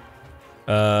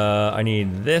 I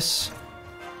need this.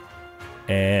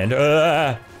 And,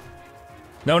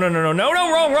 No, no, no, no, no,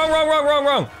 no! Wrong, wrong, wrong, wrong, wrong,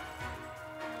 wrong!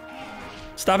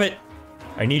 Stop it!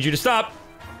 I need you to stop!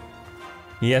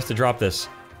 He has to drop this.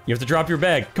 You have to drop your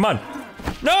bag. Come on!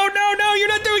 No, no, no! You're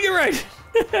not doing it right!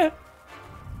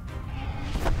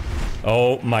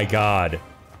 Oh my god.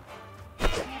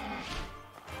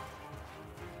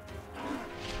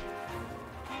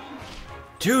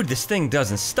 Dude, this thing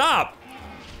doesn't stop!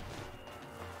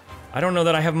 I don't know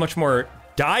that I have much more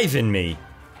dive in me.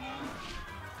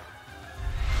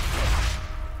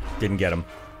 Didn't get him.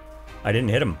 I didn't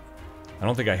hit him. I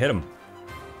don't think I hit him.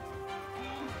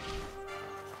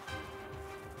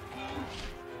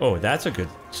 Oh, that's a good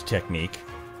technique.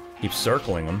 Keep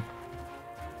circling him.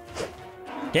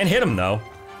 Can't hit him, though.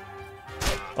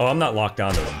 Oh, I'm not locked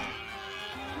onto him.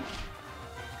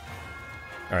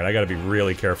 Alright, I gotta be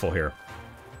really careful here.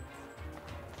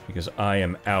 Because I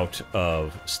am out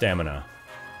of stamina.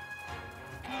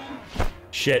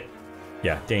 Shit.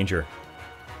 Yeah, danger.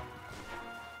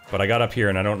 But I got up here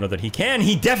and I don't know that he can.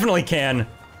 He definitely can!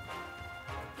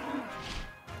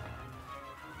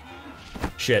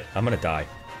 Shit, I'm gonna die.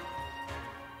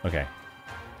 Okay.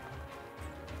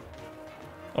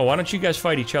 Oh, why don't you guys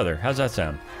fight each other? How's that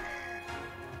sound?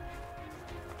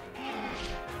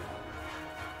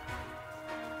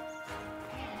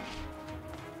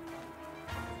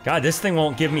 God, this thing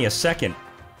won't give me a second.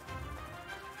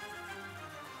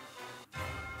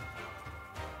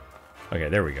 Okay,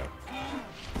 there we go.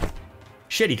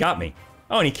 Shit, he got me.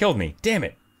 Oh, and he killed me. Damn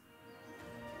it.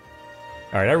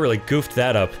 Alright, I really goofed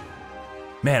that up.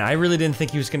 Man, I really didn't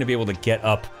think he was going to be able to get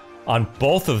up on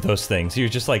both of those things. He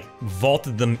was just, like,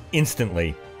 vaulted them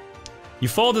instantly. You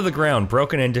fall to the ground,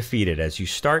 broken and defeated. As you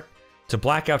start to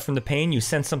black out from the pain, you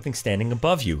sense something standing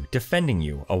above you, defending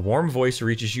you. A warm voice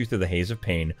reaches you through the haze of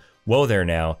pain. Whoa there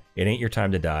now, it ain't your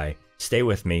time to die. Stay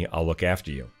with me, I'll look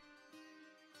after you.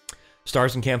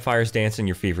 Stars and campfires dance in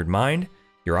your fevered mind.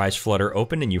 Your eyes flutter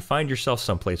open and you find yourself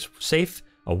someplace safe.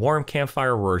 A warm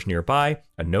campfire roars nearby,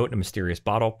 a note in a mysterious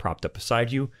bottle propped up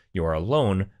beside you. You are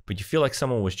alone, but you feel like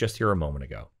someone was just here a moment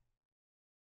ago.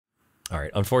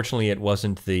 Alright, unfortunately it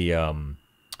wasn't the,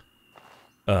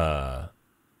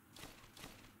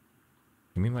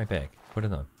 give me my bag. Put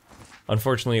it on.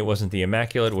 Unfortunately it wasn't the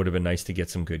Immaculate. It would have been nice to get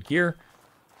some good gear.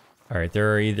 Alright,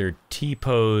 there are either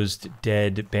T-posed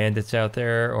dead bandits out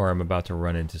there, or I'm about to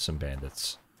run into some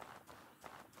bandits.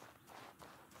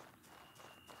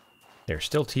 They're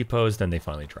still T-posed, then they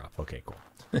finally drop. Okay, cool.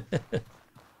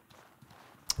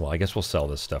 Well, I guess we'll sell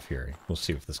this stuff here. We'll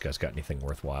see if this guy's got anything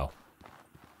worthwhile.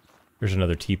 There's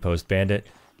another T-posed bandit.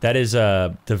 That is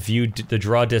the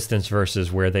draw distance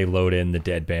versus where they load in the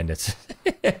dead bandits.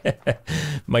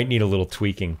 Might need a little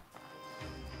tweaking.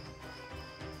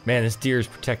 Man, this deer is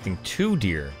protecting 2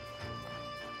 deer.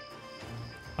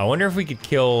 I wonder if we could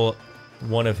kill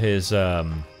one of his,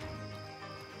 Don't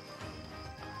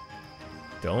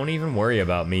even worry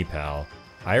about me, pal.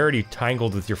 I already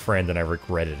tangled with your friend and I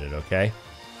regretted it, okay?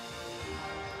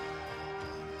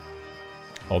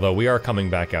 Although we are coming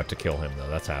back out to kill him, though.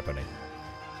 That's happening.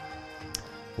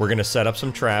 We're gonna set up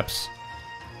some traps.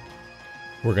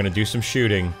 We're gonna do some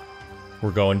shooting.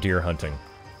 We're going deer hunting.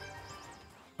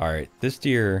 Alright, this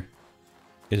deer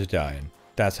is dying.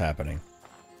 That's happening.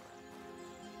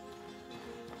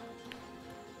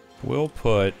 We'll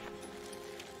put...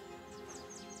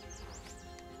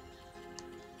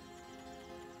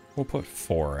 We'll put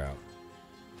 4 out.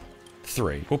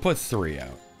 3. We'll put 3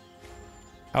 out.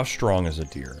 How strong is a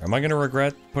deer? Am I gonna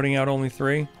regret putting out only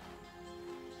 3?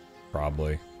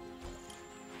 Probably.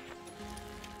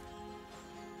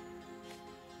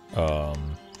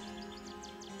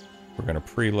 We're gonna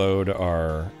preload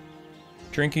our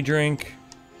drinky drink.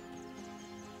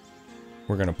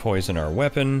 We're gonna poison our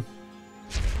weapon.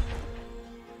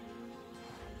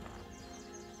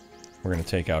 We're gonna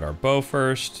take out our bow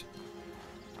first.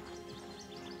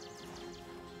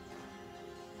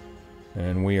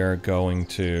 And we are going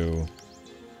to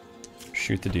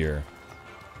shoot the deer.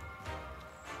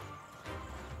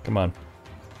 Come on.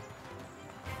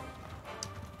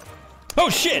 Oh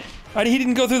shit! He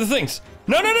didn't go through the things.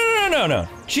 No, no, no, no, no, no.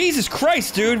 Jesus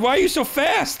Christ, dude. Why are you so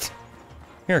fast?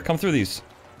 Here, come through these.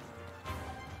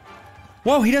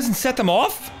 Whoa, he doesn't set them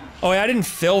off? Oh, yeah, I didn't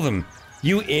fill them.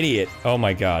 You idiot. Oh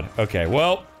my god. Okay,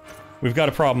 well, we've got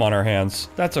a problem on our hands.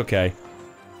 That's okay.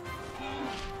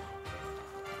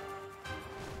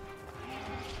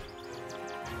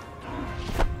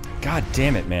 God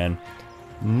damn it, man.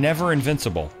 Never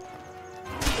invincible.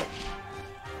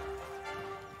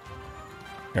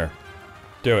 Here.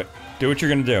 Do it. Do what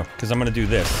you're gonna do, because I'm gonna do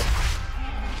this.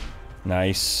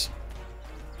 Nice.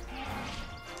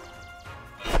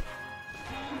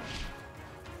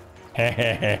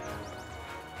 Hehehe.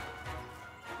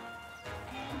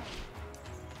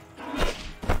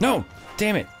 No!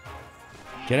 Damn it!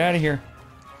 Get out of here.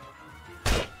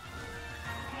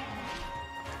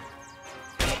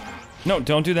 No,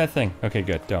 don't do that thing. Okay,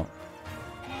 good. Don't.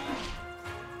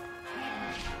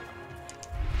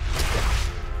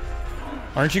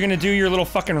 Aren't you gonna do your little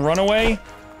fucking runaway?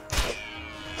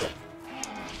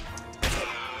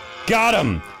 Got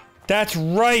him! That's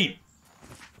right!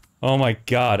 Oh my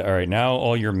god. Alright, now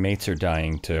all your mates are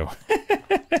dying too.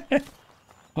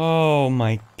 Oh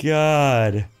my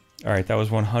god. Alright, that was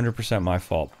 100% my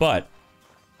fault, but...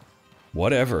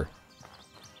 whatever.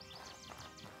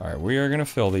 Alright, we are gonna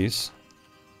fill these.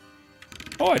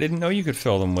 Oh, I didn't know you could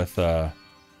fill them with,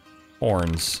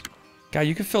 horns. God,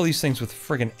 you could fill these things with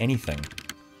friggin' anything.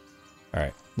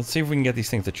 Alright, let's see if we can get these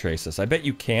things to chase us. I bet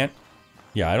you can't.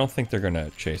 Yeah, I don't think they're gonna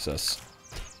chase us.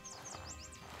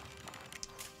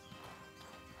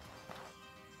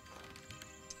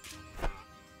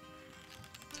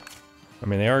 I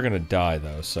mean, they are gonna die,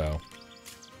 though, so...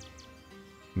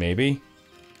 maybe?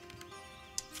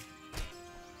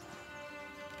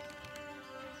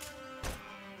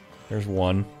 There's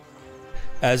one.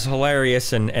 As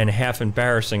hilarious and half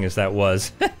embarrassing as that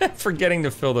was, forgetting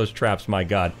to fill those traps, my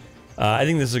god. I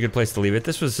think this is a good place to leave it.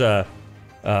 This was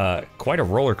quite a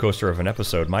roller coaster of an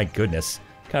episode, my goodness.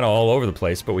 Kind of all over the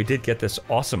place, but we did get this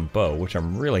awesome bow, which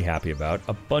I'm really happy about.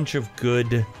 A bunch of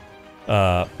good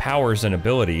powers and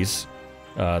abilities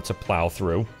to plow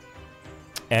through.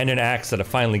 And an axe that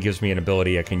finally gives me an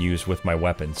ability I can use with my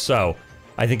weapon. So,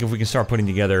 I think if we can start putting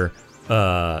together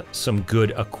some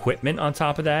good equipment on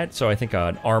top of that. So I think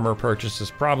an armor purchase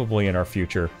is probably in our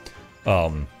future.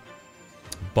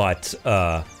 But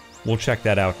we'll check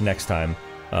that out next time.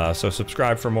 So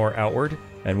subscribe for more Outward,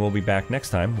 and we'll be back next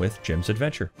time with Jim's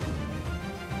Adventure.